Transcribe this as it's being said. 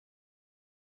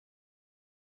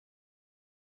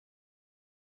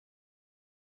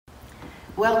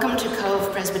Welcome to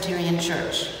Cove Presbyterian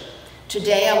Church.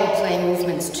 Today I will play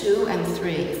movements 2 and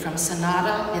 3 from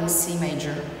Sonata in C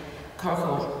major,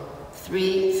 Cove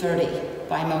 330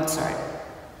 by Mozart.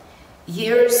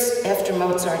 Years after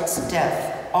Mozart's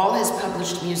death, all his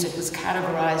published music was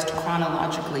categorized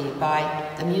chronologically by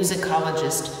the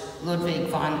musicologist Ludwig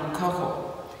von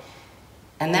Cove.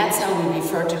 And that's how we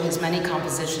refer to his many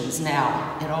compositions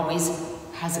now. It always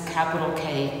has a capital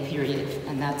K period,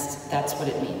 and that's what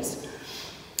it means.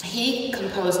 He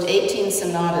composed 18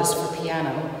 sonatas for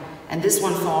piano, and this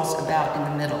one falls about in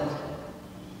the middle.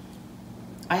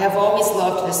 I have always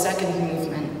loved the second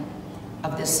movement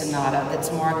of this sonata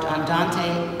that's marked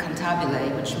Andante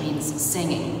cantabile, which means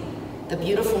singing. The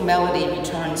beautiful melody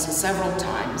returns several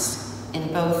times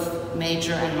in both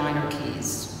major and minor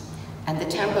keys, and the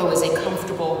tempo is a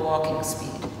comfortable walking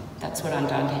speed. That's what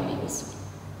Andante means.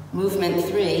 Movement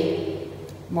 3,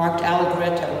 marked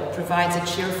allegretto, provides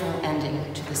a cheerful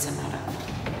ending to the sonata.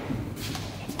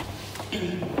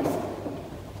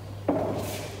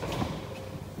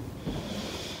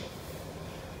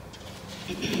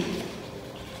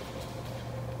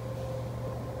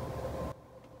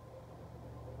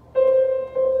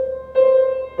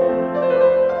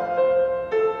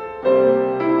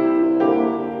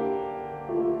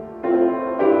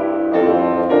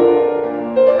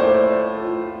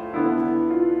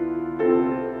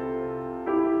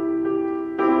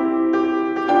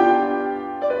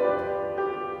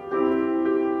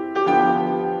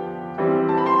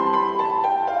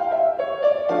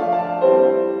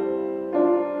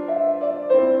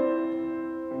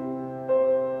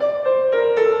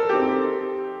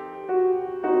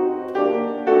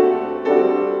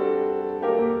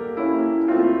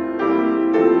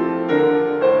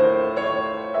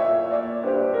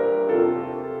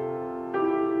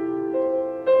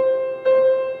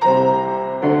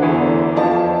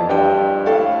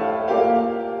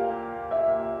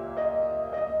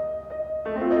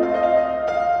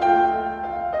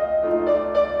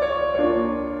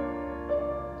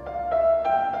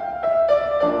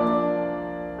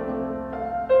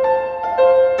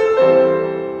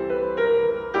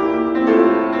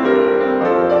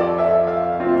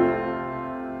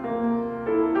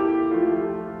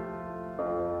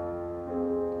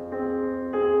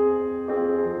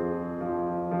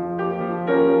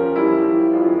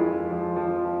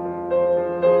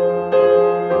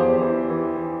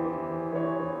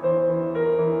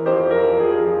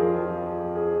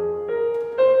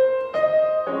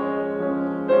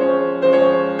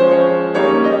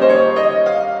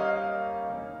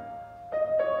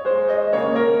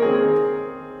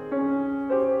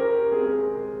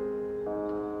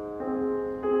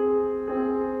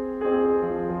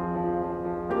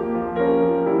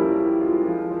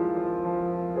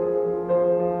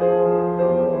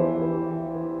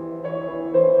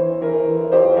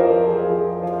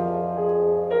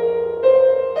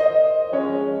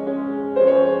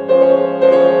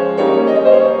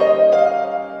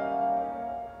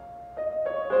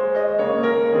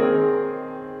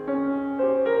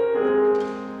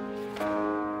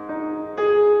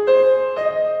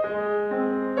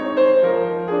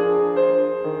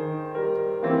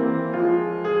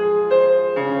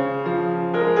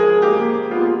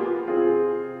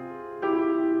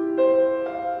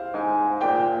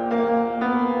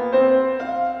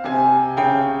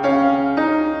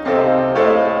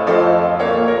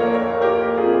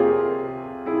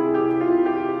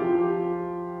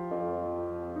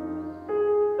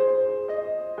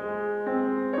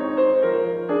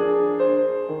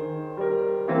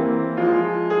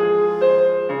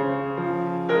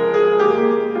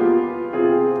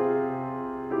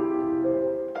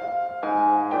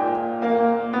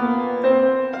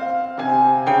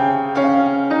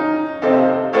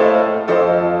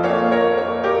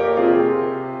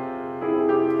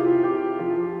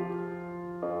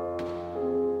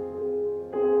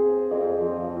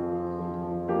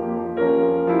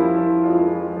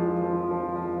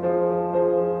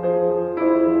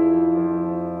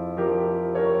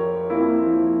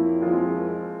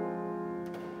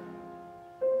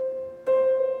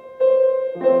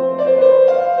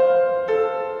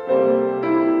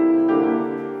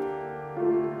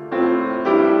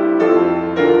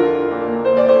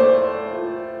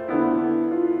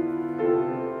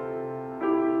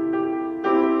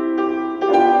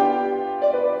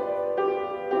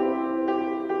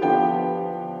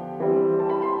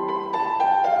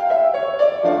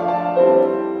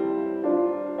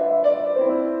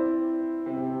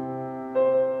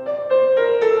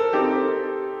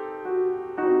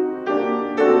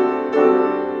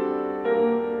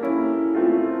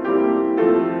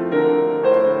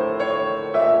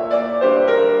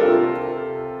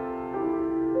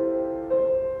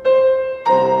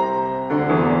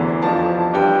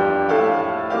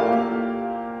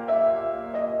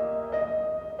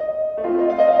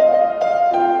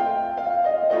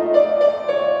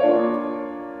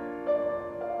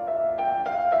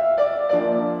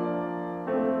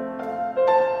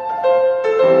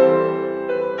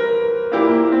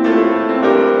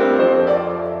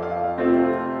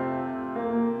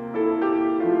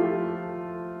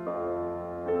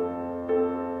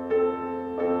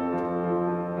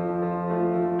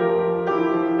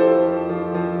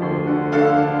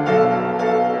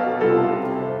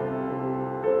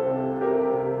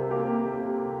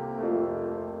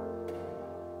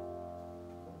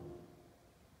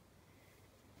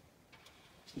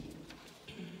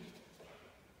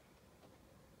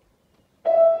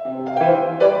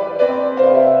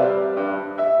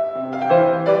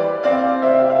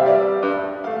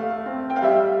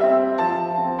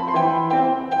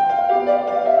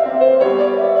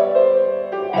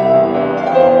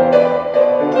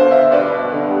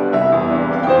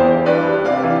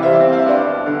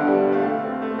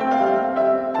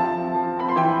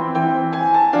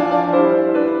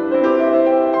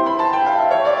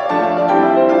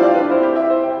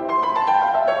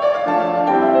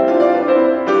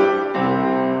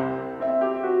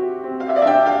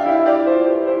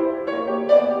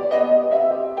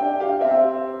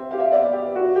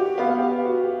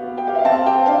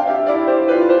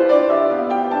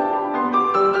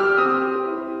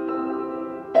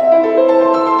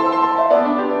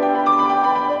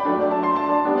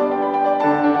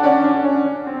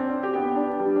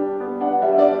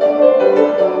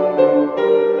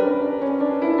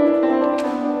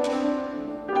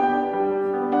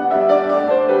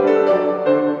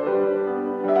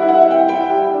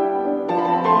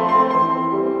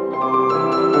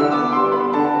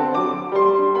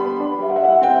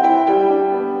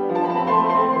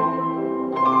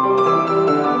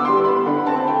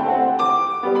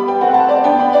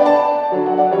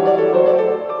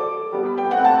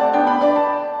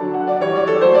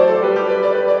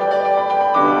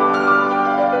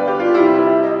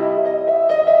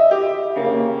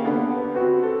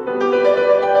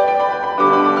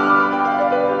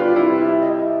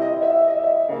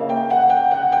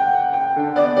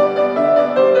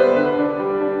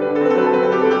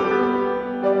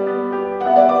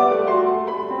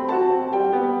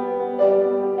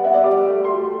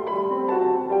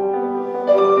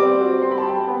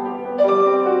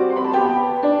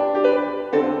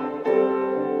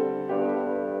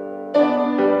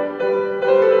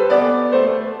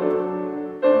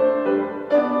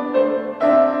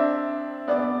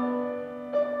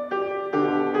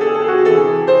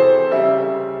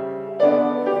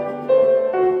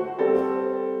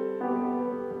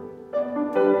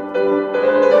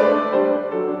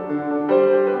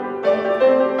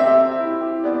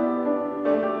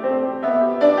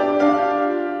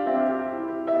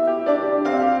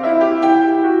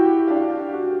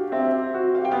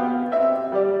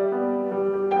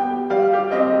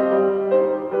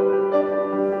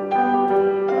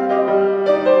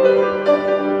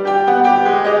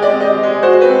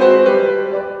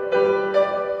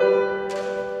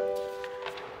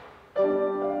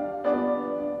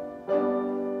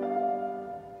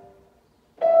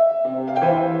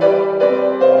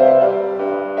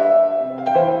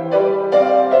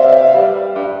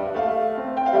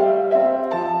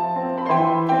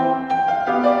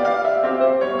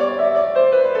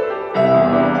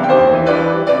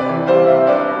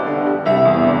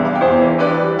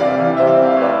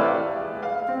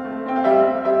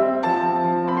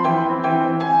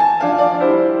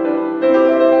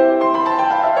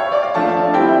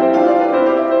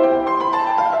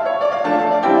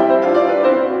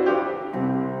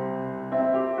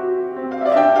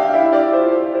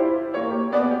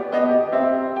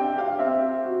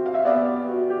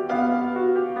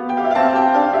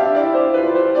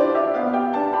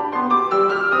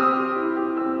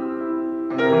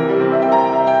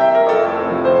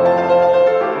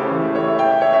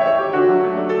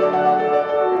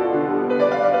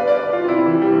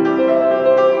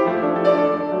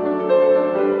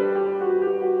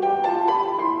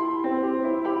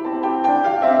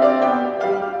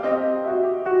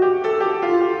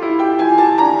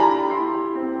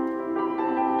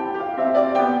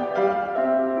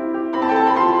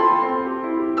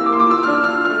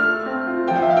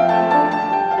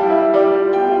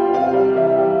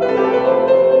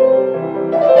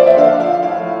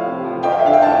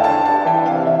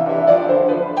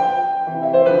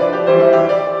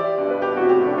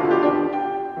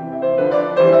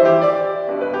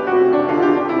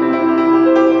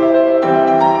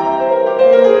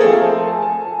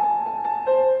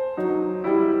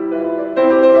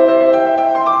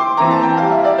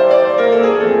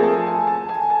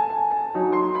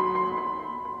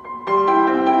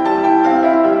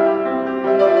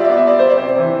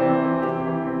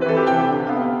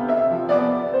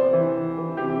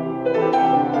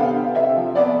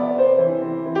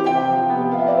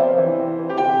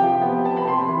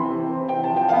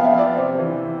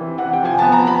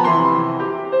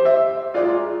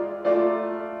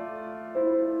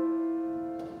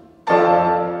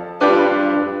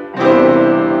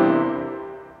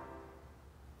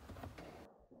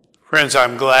 Friends,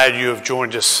 I'm glad you have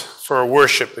joined us for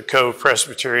worship at Cove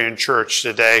Presbyterian Church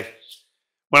today,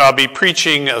 when I'll be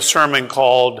preaching a sermon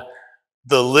called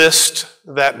The List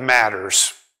That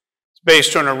Matters. It's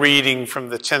based on a reading from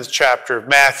the 10th chapter of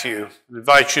Matthew. I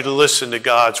invite you to listen to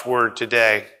God's word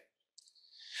today.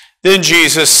 Then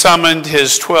Jesus summoned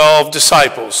his 12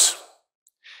 disciples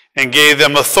and gave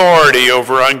them authority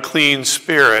over unclean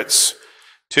spirits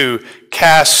to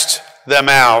cast them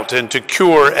out and to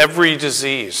cure every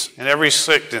disease and every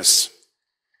sickness.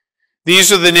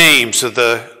 These are the names of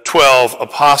the 12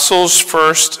 apostles.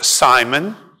 First,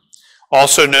 Simon,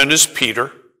 also known as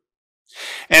Peter,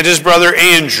 and his brother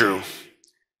Andrew,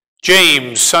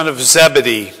 James, son of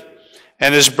Zebedee,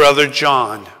 and his brother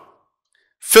John,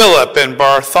 Philip and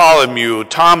Bartholomew,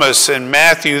 Thomas and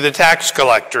Matthew the tax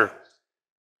collector,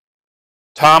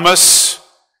 Thomas,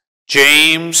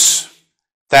 James,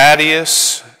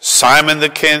 Thaddeus, Simon the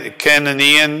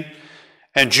Canaanian,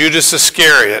 and Judas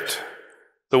Iscariot,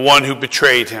 the one who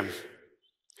betrayed him.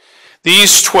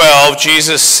 These 12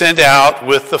 Jesus sent out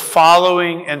with the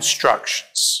following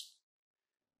instructions.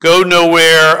 Go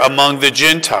nowhere among the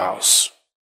Gentiles,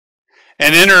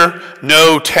 and enter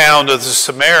no town of the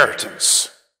Samaritans.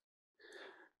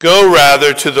 Go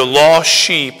rather to the lost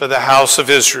sheep of the house of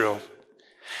Israel.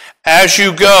 As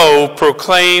you go,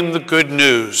 proclaim the good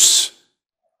news.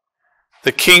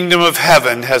 The kingdom of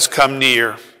heaven has come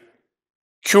near.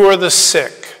 Cure the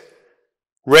sick,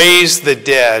 raise the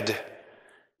dead,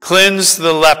 cleanse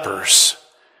the lepers,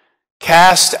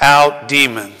 cast out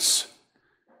demons.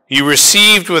 You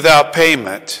received without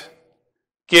payment,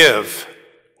 give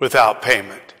without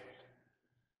payment.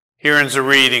 Here ends the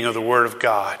reading of the word of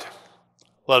God.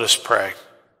 Let us pray.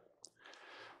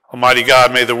 Almighty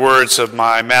God, may the words of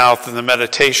my mouth and the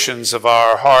meditations of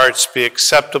our hearts be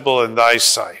acceptable in thy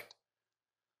sight.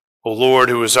 O Lord,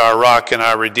 who is our rock and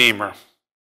our redeemer.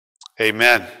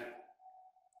 Amen.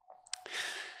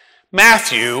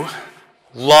 Matthew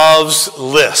loves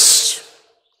lists.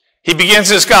 He begins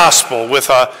his gospel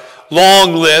with a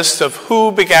long list of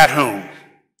who begat whom.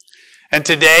 And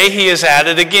today he has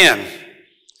added again.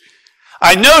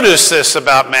 I notice this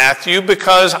about Matthew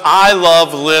because I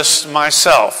love lists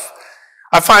myself.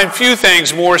 I find few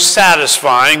things more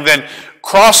satisfying than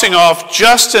crossing off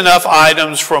just enough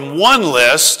items from one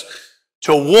list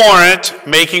to warrant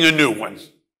making a new one.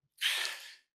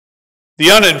 The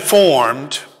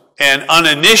uninformed and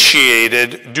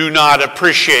uninitiated do not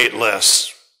appreciate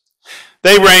lists.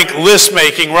 They rank list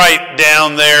making right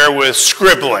down there with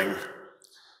scribbling.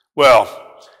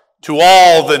 Well, to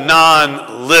all the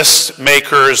non-list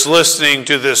makers listening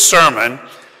to this sermon,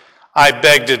 I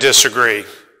beg to disagree.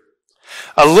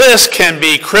 A list can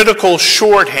be critical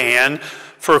shorthand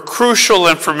for crucial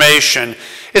information.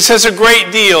 It says a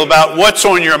great deal about what's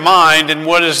on your mind and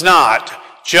what is not.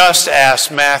 Just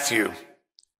ask Matthew.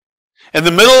 In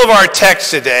the middle of our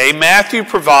text today, Matthew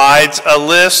provides a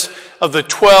list of the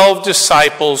 12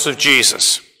 disciples of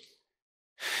Jesus.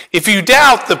 If you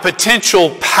doubt the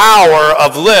potential power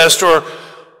of lists or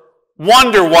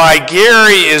wonder why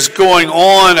Gary is going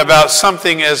on about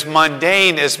something as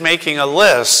mundane as making a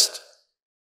list,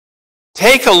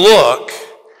 take a look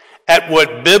at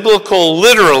what biblical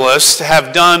literalists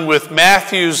have done with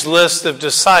Matthew's list of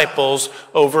disciples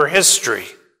over history.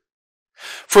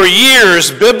 For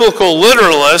years, biblical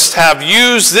literalists have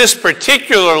used this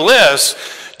particular list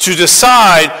to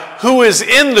decide who is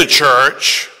in the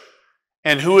church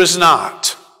and who is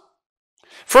not.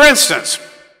 For instance,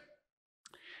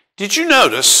 did you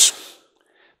notice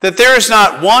that there is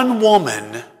not one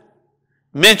woman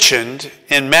mentioned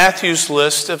in Matthew's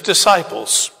list of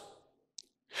disciples?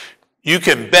 You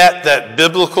can bet that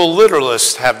biblical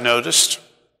literalists have noticed.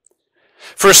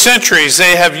 For centuries,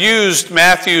 they have used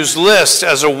Matthew's list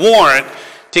as a warrant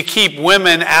to keep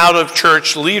women out of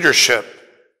church leadership.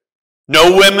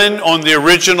 No women on the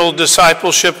original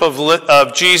discipleship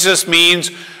of Jesus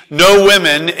means no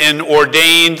women in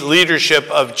ordained leadership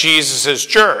of Jesus'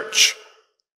 church.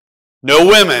 No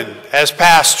women as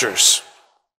pastors,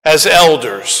 as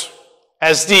elders,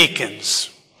 as deacons.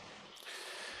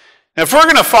 Now, if we're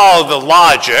going to follow the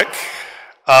logic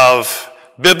of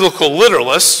biblical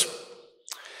literalists,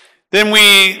 then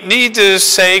we need to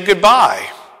say goodbye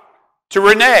to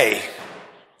Renee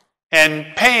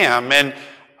and Pam and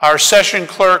our session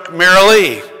clerk,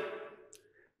 Marilee.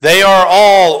 They are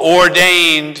all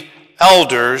ordained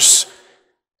elders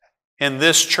in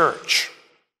this church.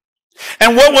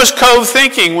 And what was Cove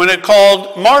thinking when it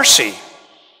called Marcy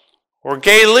or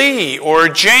Gaylee or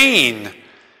Jane?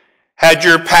 Had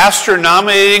your pastor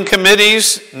nominating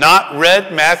committees not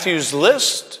read Matthew's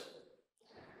list?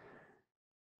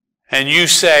 And you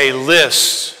say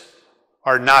lists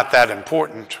are not that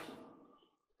important.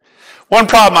 One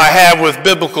problem I have with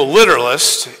biblical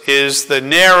literalists is the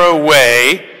narrow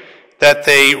way that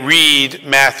they read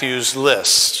Matthew's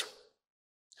list.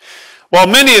 While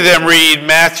many of them read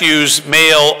Matthew's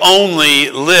male-only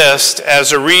list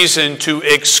as a reason to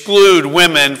exclude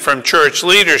women from church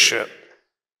leadership,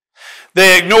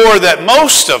 they ignore that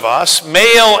most of us,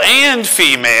 male and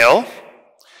female,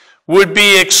 would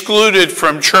be excluded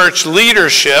from church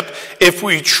leadership if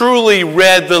we truly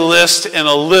read the list in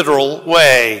a literal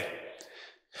way.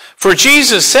 For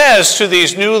Jesus says to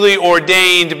these newly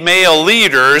ordained male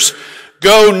leaders,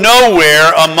 "Go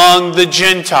nowhere among the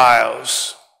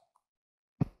Gentiles."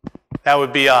 That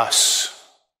would be us.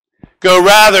 Go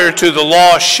rather to the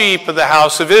lost sheep of the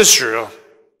house of Israel.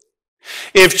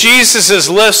 If Jesus'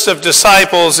 list of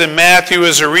disciples in Matthew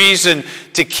is a reason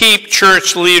to keep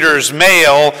church leaders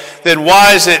male, then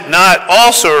why is it not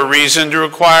also a reason to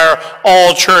require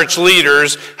all church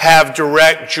leaders have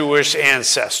direct Jewish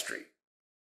ancestry?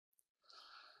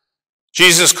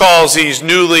 Jesus calls these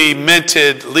newly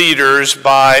minted leaders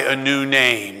by a new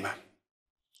name.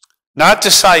 Not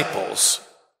disciples,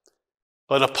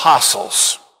 but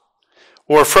apostles,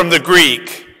 or from the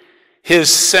Greek,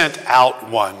 his sent out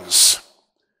ones.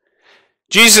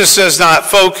 Jesus does not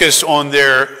focus on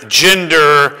their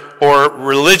gender or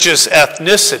religious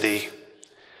ethnicity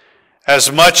as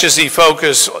much as he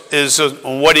focuses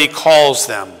on what he calls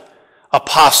them,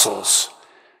 apostles,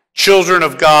 children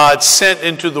of God sent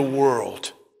into the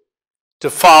world to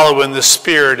follow in the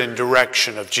spirit and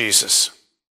direction of Jesus.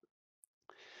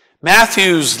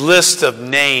 Matthew's list of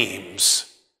names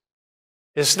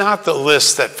is not the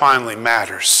list that finally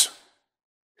matters.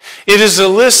 It is a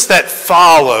list that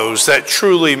follows that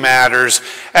truly matters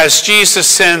as Jesus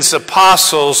sends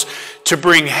apostles to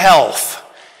bring health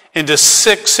into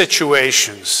sick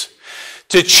situations,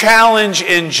 to challenge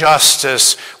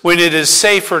injustice when it is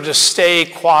safer to stay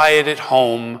quiet at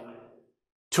home,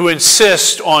 to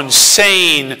insist on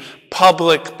sane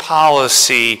public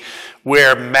policy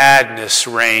where madness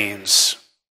reigns.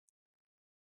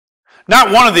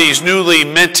 Not one of these newly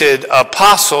minted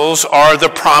apostles are the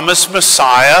promised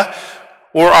Messiah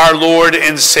or our Lord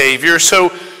and Savior. So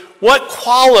what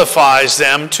qualifies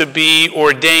them to be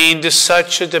ordained to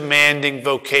such a demanding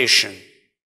vocation?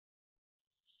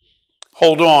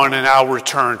 Hold on and I'll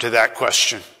return to that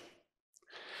question.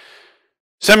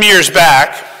 Some years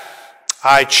back,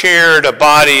 I chaired a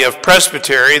body of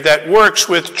presbytery that works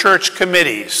with church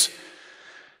committees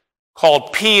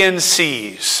called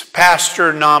PNCs,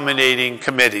 Pastor Nominating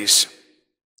Committees.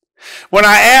 When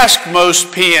I asked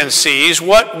most PNCs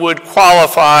what would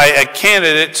qualify a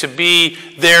candidate to be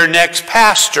their next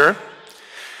pastor,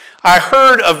 I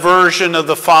heard a version of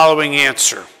the following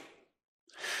answer.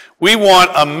 We want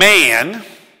a man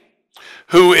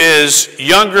who is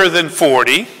younger than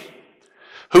 40,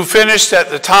 who finished at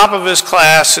the top of his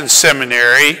class in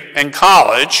seminary and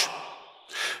college,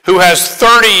 who has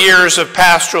 30 years of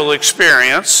pastoral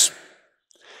experience,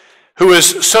 who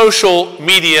is social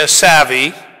media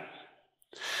savvy,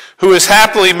 who is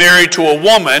happily married to a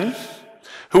woman,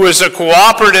 who is a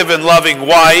cooperative and loving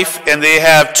wife, and they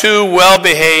have 2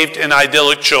 well-behaved and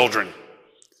idyllic children.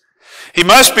 He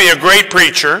must be a great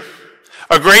preacher,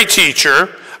 a great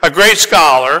teacher, a great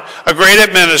scholar, a great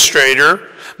administrator,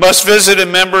 must visit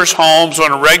in members' homes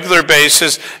on a regular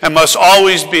basis, and must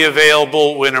always be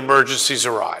available when emergencies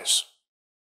arise.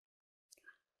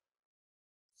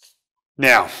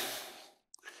 Now,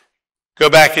 go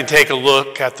back and take a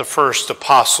look at the first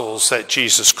apostles that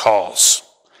Jesus calls,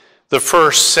 the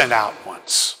first sent out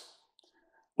ones.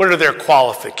 What are their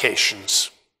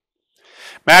qualifications?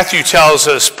 Matthew tells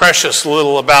us precious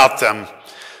little about them,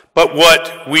 but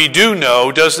what we do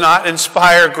know does not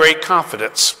inspire great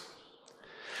confidence.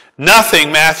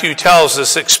 Nothing, Matthew tells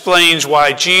us, explains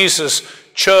why Jesus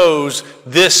chose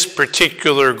this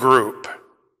particular group.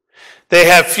 They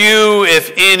have few,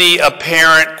 if any,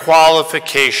 apparent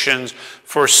qualifications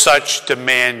for such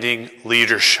demanding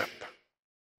leadership.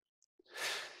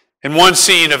 In one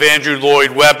scene of Andrew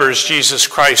Lloyd Webber's Jesus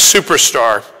Christ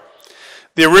Superstar,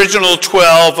 the original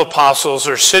 12 apostles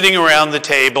are sitting around the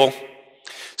table,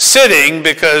 sitting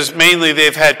because mainly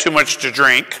they've had too much to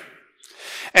drink,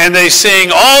 and they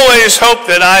sing, "Always hoped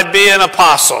that I'd be an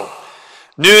apostle,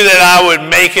 knew that I would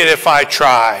make it if I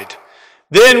tried.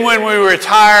 Then when we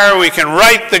retire, we can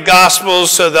write the Gospels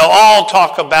so they'll all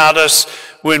talk about us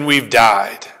when we've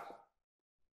died."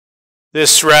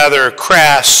 This rather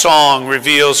crass song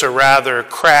reveals a rather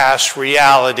crass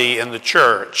reality in the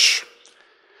church.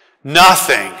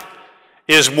 Nothing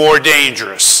is more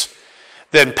dangerous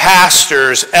than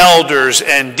pastors, elders,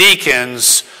 and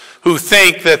deacons who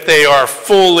think that they are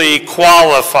fully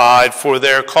qualified for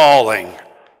their calling.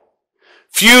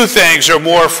 Few things are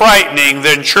more frightening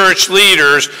than church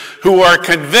leaders who are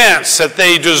convinced that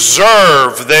they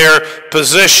deserve their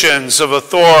positions of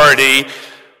authority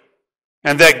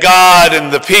and that God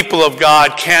and the people of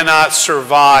God cannot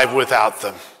survive without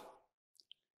them.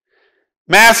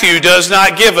 Matthew does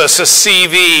not give us a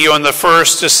CV on the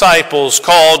first disciples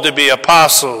called to be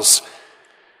apostles.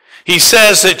 He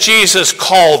says that Jesus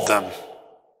called them,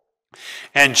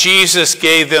 and Jesus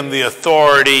gave them the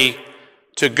authority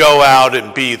to go out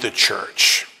and be the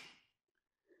church.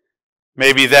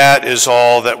 Maybe that is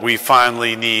all that we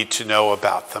finally need to know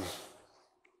about them.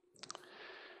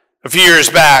 A few years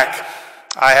back,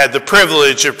 I had the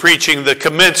privilege of preaching the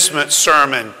commencement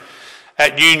sermon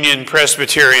at Union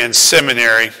Presbyterian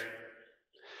Seminary.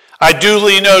 I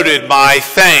duly noted my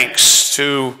thanks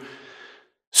to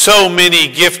so many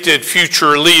gifted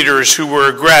future leaders who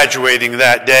were graduating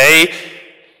that day.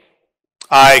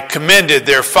 I commended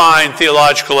their fine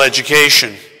theological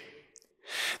education.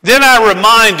 Then I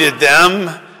reminded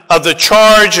them of the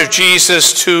charge of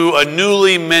Jesus to a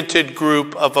newly minted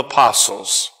group of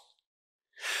apostles.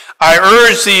 I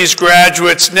urge these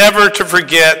graduates never to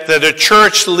forget that a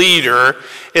church leader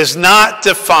is not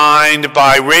defined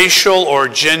by racial or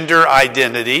gender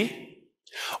identity,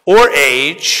 or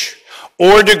age,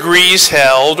 or degrees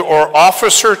held, or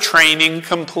officer training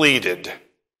completed.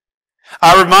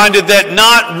 I reminded that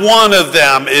not one of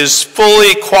them is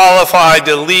fully qualified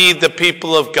to lead the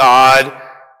people of God,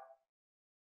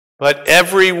 but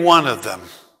every one of them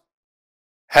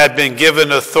had been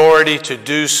given authority to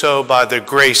do so by the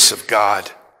grace of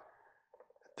God,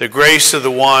 the grace of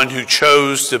the one who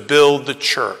chose to build the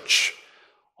church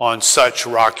on such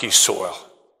rocky soil.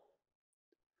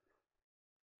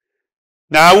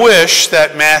 Now, I wish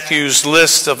that Matthew's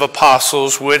list of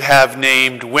apostles would have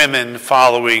named women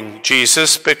following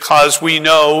Jesus, because we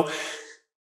know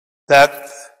that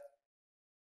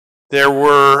there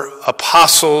were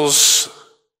apostles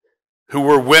who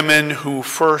were women who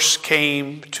first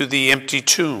came to the empty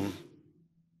tomb.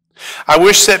 I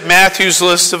wish that Matthew's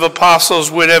list of apostles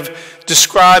would have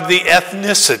described the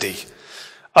ethnicity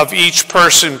of each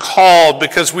person called,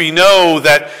 because we know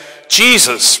that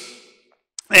Jesus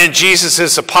and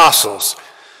Jesus' apostles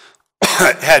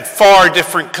had far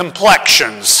different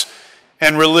complexions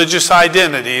and religious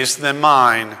identities than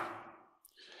mine.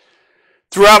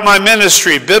 Throughout my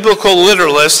ministry, biblical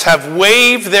literalists have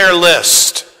waved their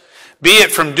list, be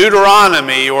it from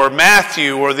Deuteronomy or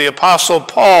Matthew or the Apostle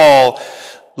Paul,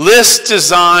 lists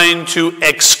designed to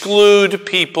exclude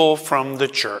people from the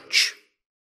church.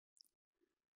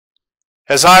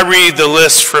 As I read the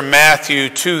list from Matthew,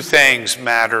 two things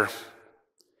matter.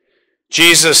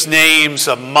 Jesus names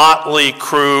a motley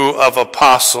crew of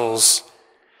apostles,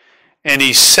 and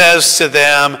he says to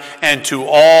them and to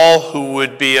all who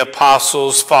would be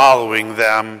apostles following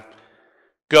them,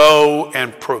 go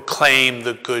and proclaim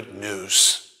the good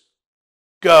news.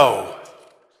 Go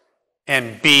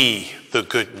and be the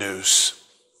good news.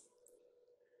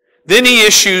 Then he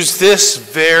issues this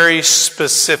very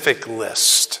specific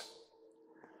list.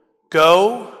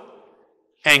 Go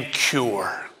and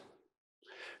cure.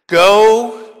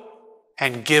 Go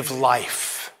and give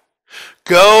life.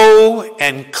 Go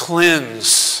and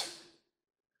cleanse.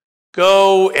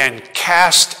 Go and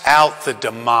cast out the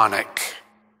demonic.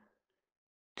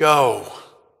 Go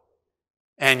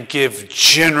and give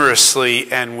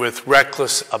generously and with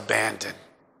reckless abandon.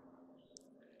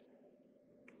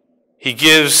 He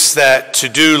gives that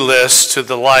to-do list to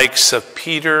the likes of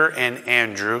Peter and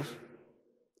Andrew,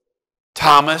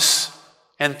 Thomas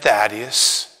and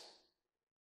Thaddeus,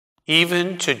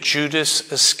 even to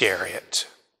Judas Iscariot.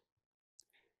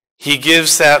 He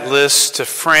gives that list to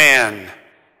Fran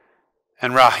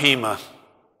and Rahima,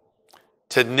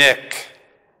 to Nick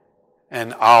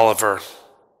and Oliver,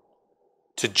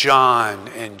 to John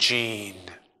and Jean,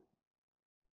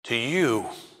 to you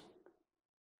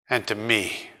and to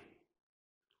me.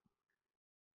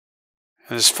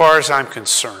 And as far as I'm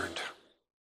concerned,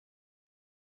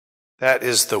 that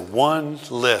is the one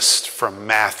list from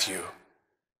Matthew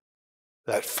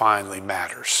that finally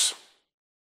matters.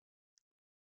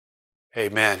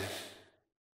 Amen.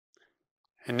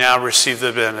 And now receive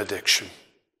the benediction.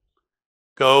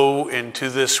 Go into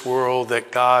this world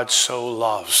that God so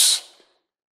loves,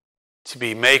 to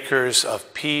be makers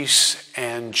of peace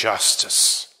and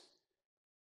justice.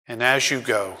 And as you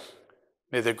go,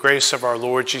 may the grace of our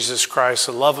Lord Jesus Christ,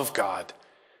 the love of God,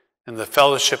 and the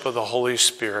fellowship of the Holy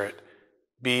Spirit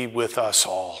be with us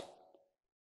all.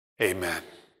 Amen.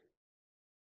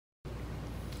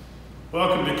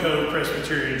 Welcome to Cove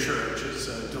Presbyterian Church. It's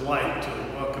a delight to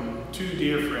welcome two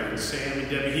dear friends, Sam and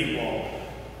Debbie Heatwall,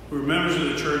 who are members of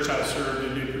the church I served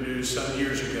in Newport News some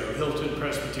years ago, Hilton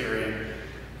Presbyterian,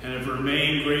 and have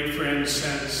remained great friends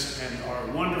since and are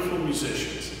wonderful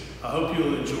musicians. I hope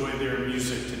you'll enjoy their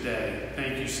music today.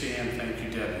 Thank you, Sam. Thank you,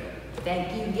 Debbie.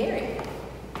 Thank you, Gary.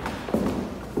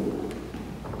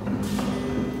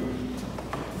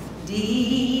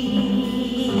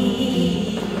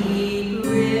 Deep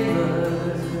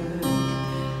river,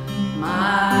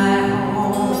 my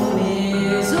home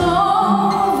is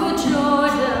over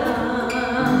Jordan.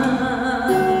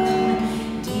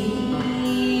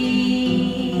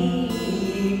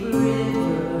 Deep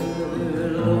river,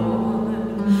 Lord,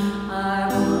 I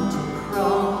want to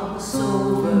cross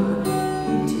over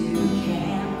into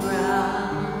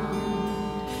campground.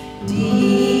 Deep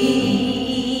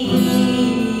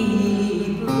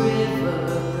river,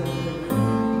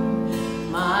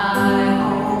 my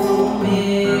home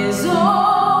is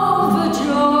over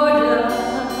Jordan.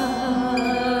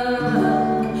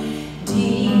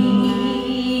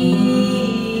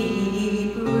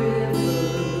 Deep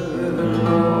river,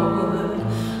 Lord,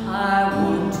 I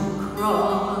want to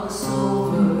cross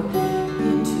over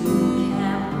into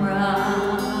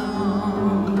campground.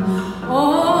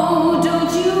 Oh,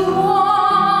 don't you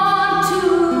want to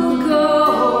go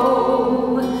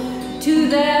to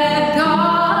that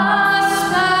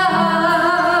gospel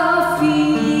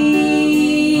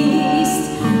feast,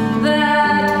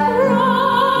 that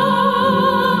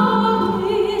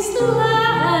promised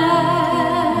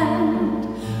land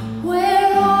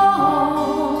where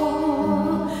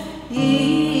all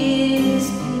is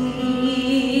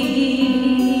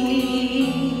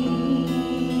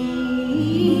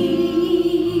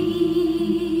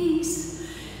peace.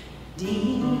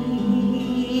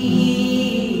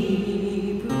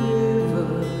 Deep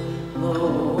river,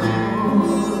 Lord,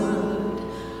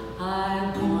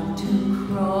 I want to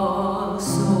cross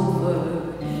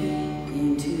over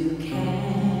into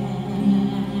campground.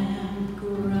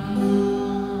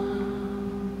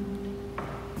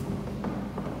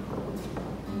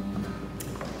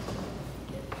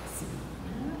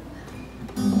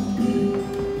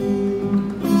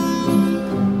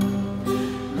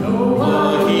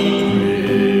 Noah he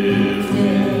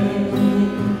drifted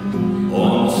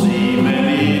on sea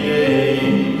many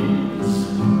days.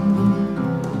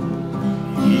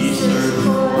 He searched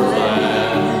for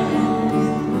land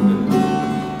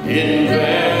in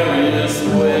various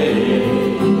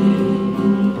ways.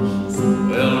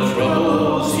 Well,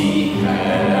 troubles he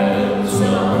had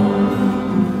some,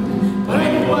 but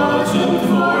he wasn't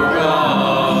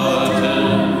forgotten.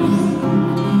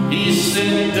 He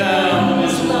sent down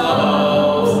his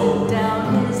love Send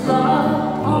down his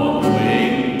love on the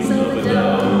wings of a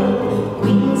dove,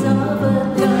 wings of a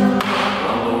dove,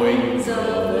 on the wings wings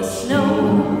of a snow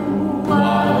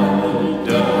white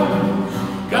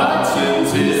dove. God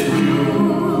sends his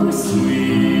pure,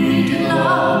 sweet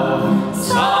love,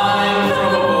 sign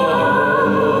from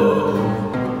above,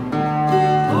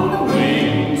 on the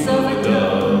wings of a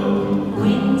dove.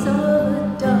 Wings of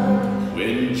a dove.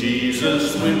 When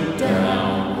Jesus went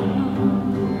down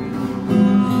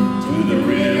to the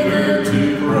river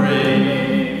to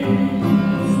pray,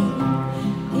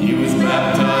 he was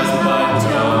baptized by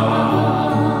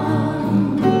John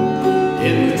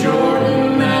in the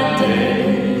Jordan that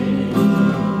day.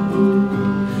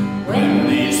 When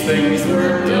these things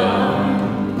were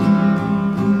done,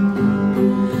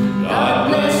 God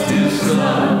blessed his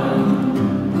son.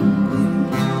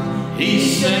 He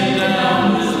sent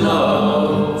down his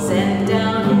love Send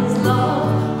down his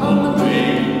love on the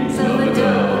wings of a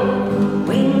dove,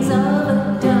 wings of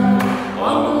a dove,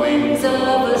 on the wings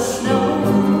of a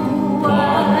snow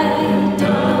white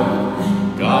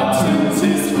dove. God sends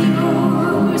his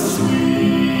pure,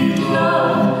 sweet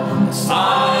love, a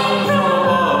sign from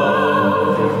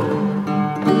above,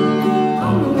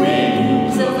 on the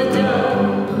wings of a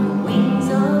dove. Wings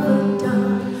of a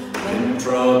dove. When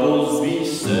troubles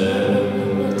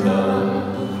beset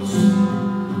us,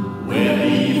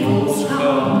 when evils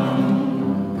come,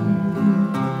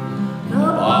 The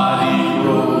body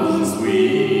grows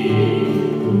weak,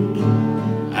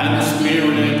 and the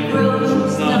spirit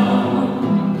grows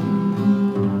numb.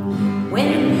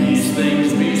 when These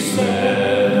things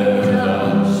beset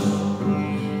us,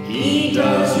 he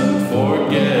doesn't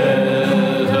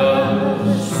forget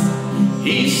us.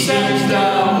 He sends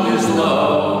down his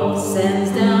love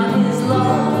sends down his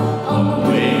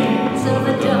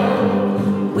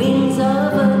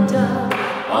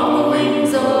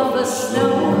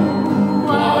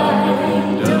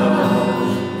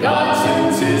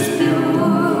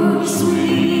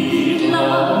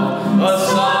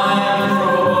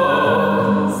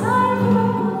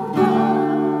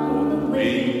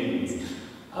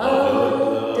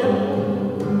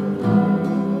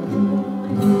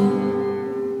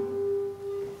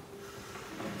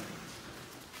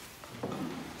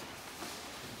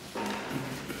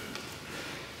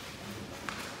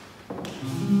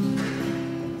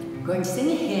going to sing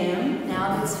a hymn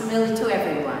now that's familiar to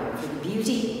everyone, for the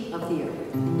beauty of the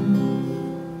earth.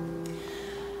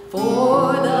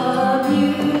 For the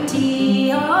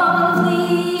beauty of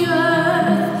the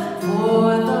earth,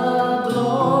 for the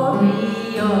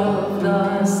glory of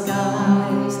the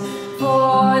skies,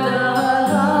 for the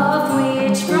love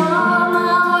which from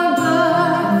our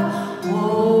birth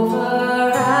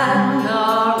over and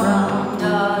around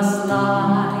us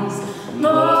lies.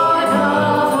 Lord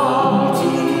of all, to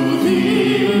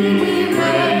thee we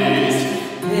raise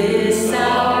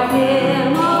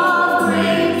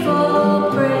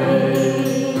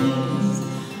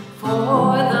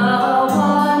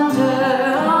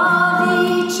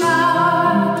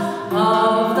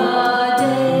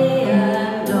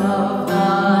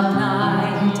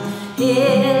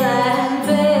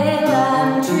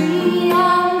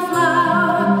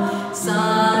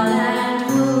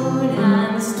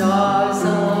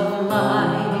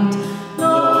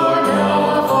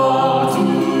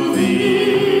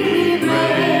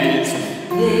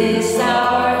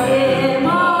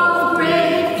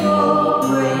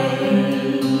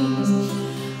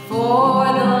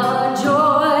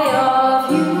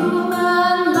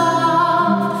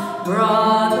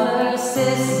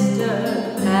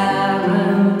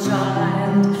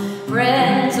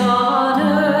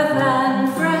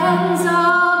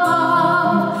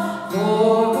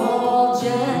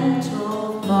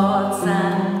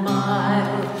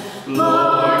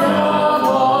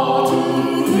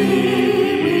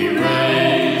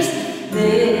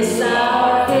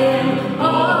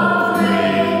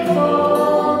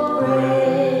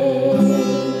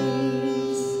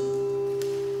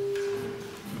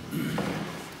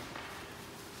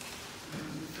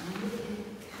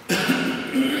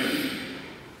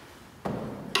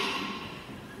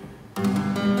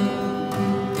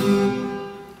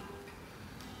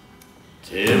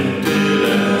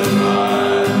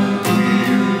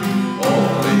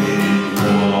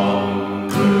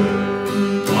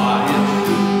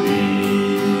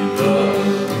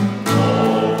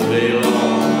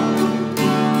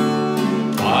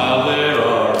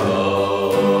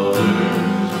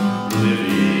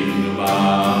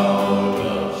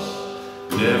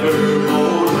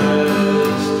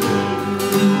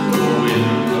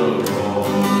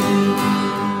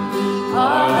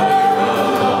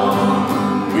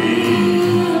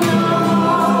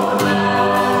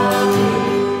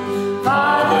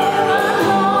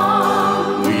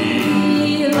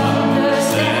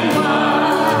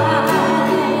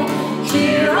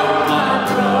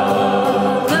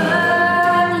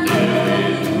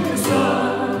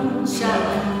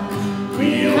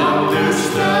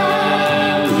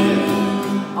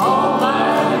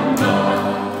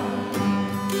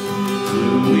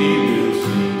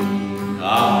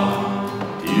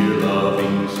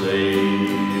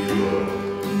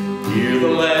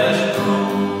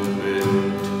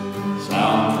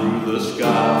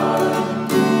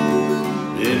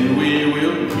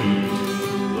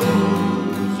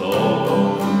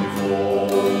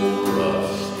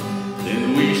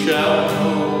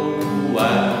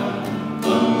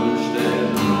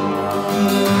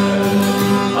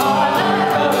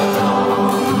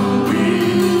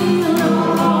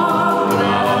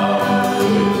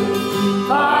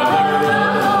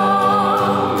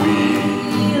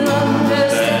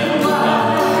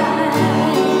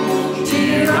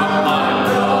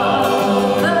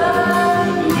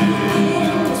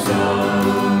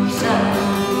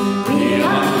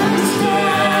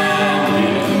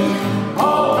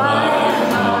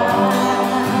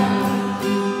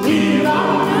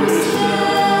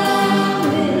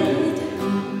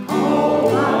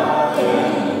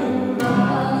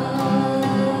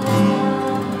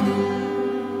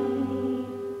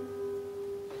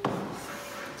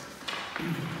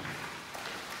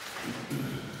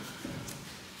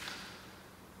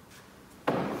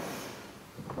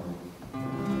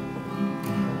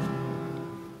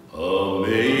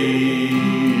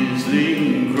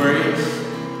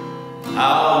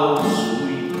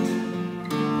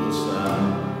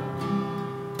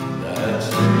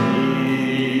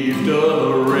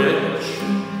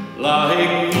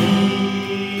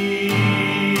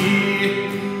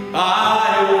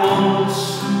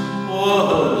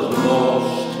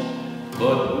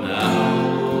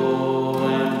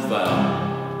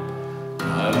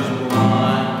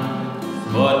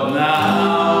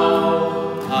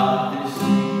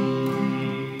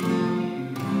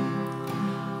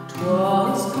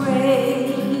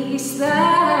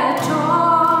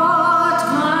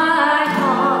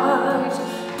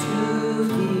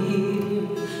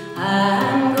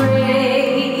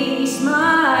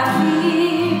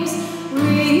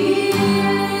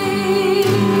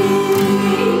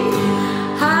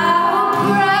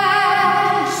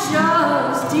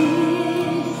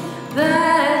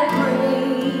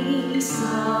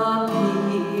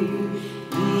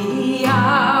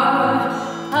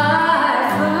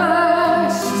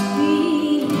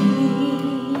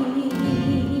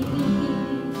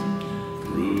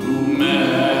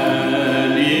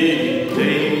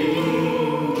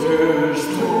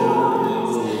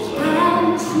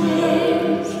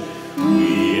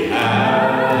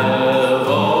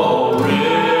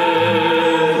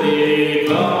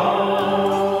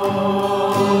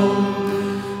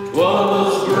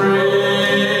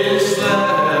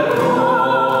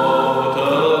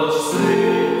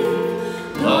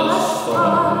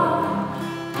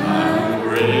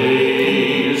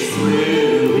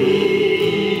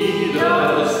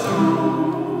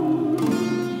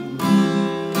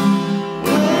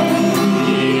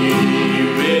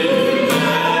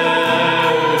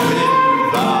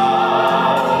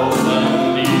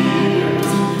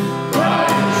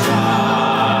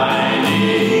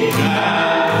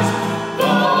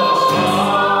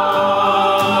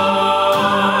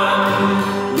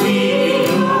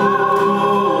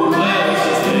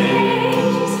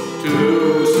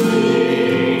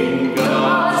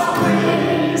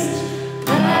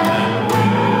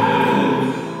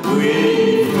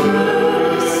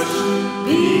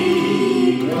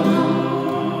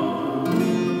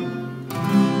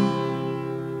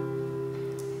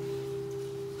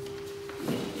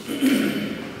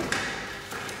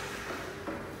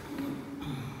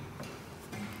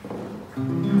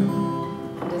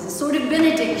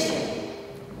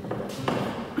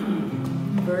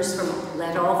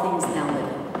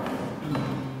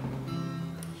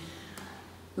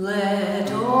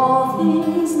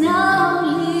now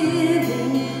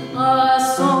living a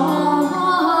song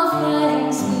of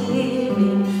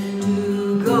thanksgiving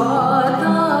to God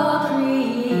the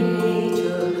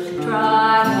Creator,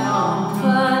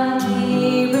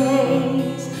 triumphantly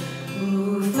reigns,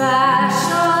 who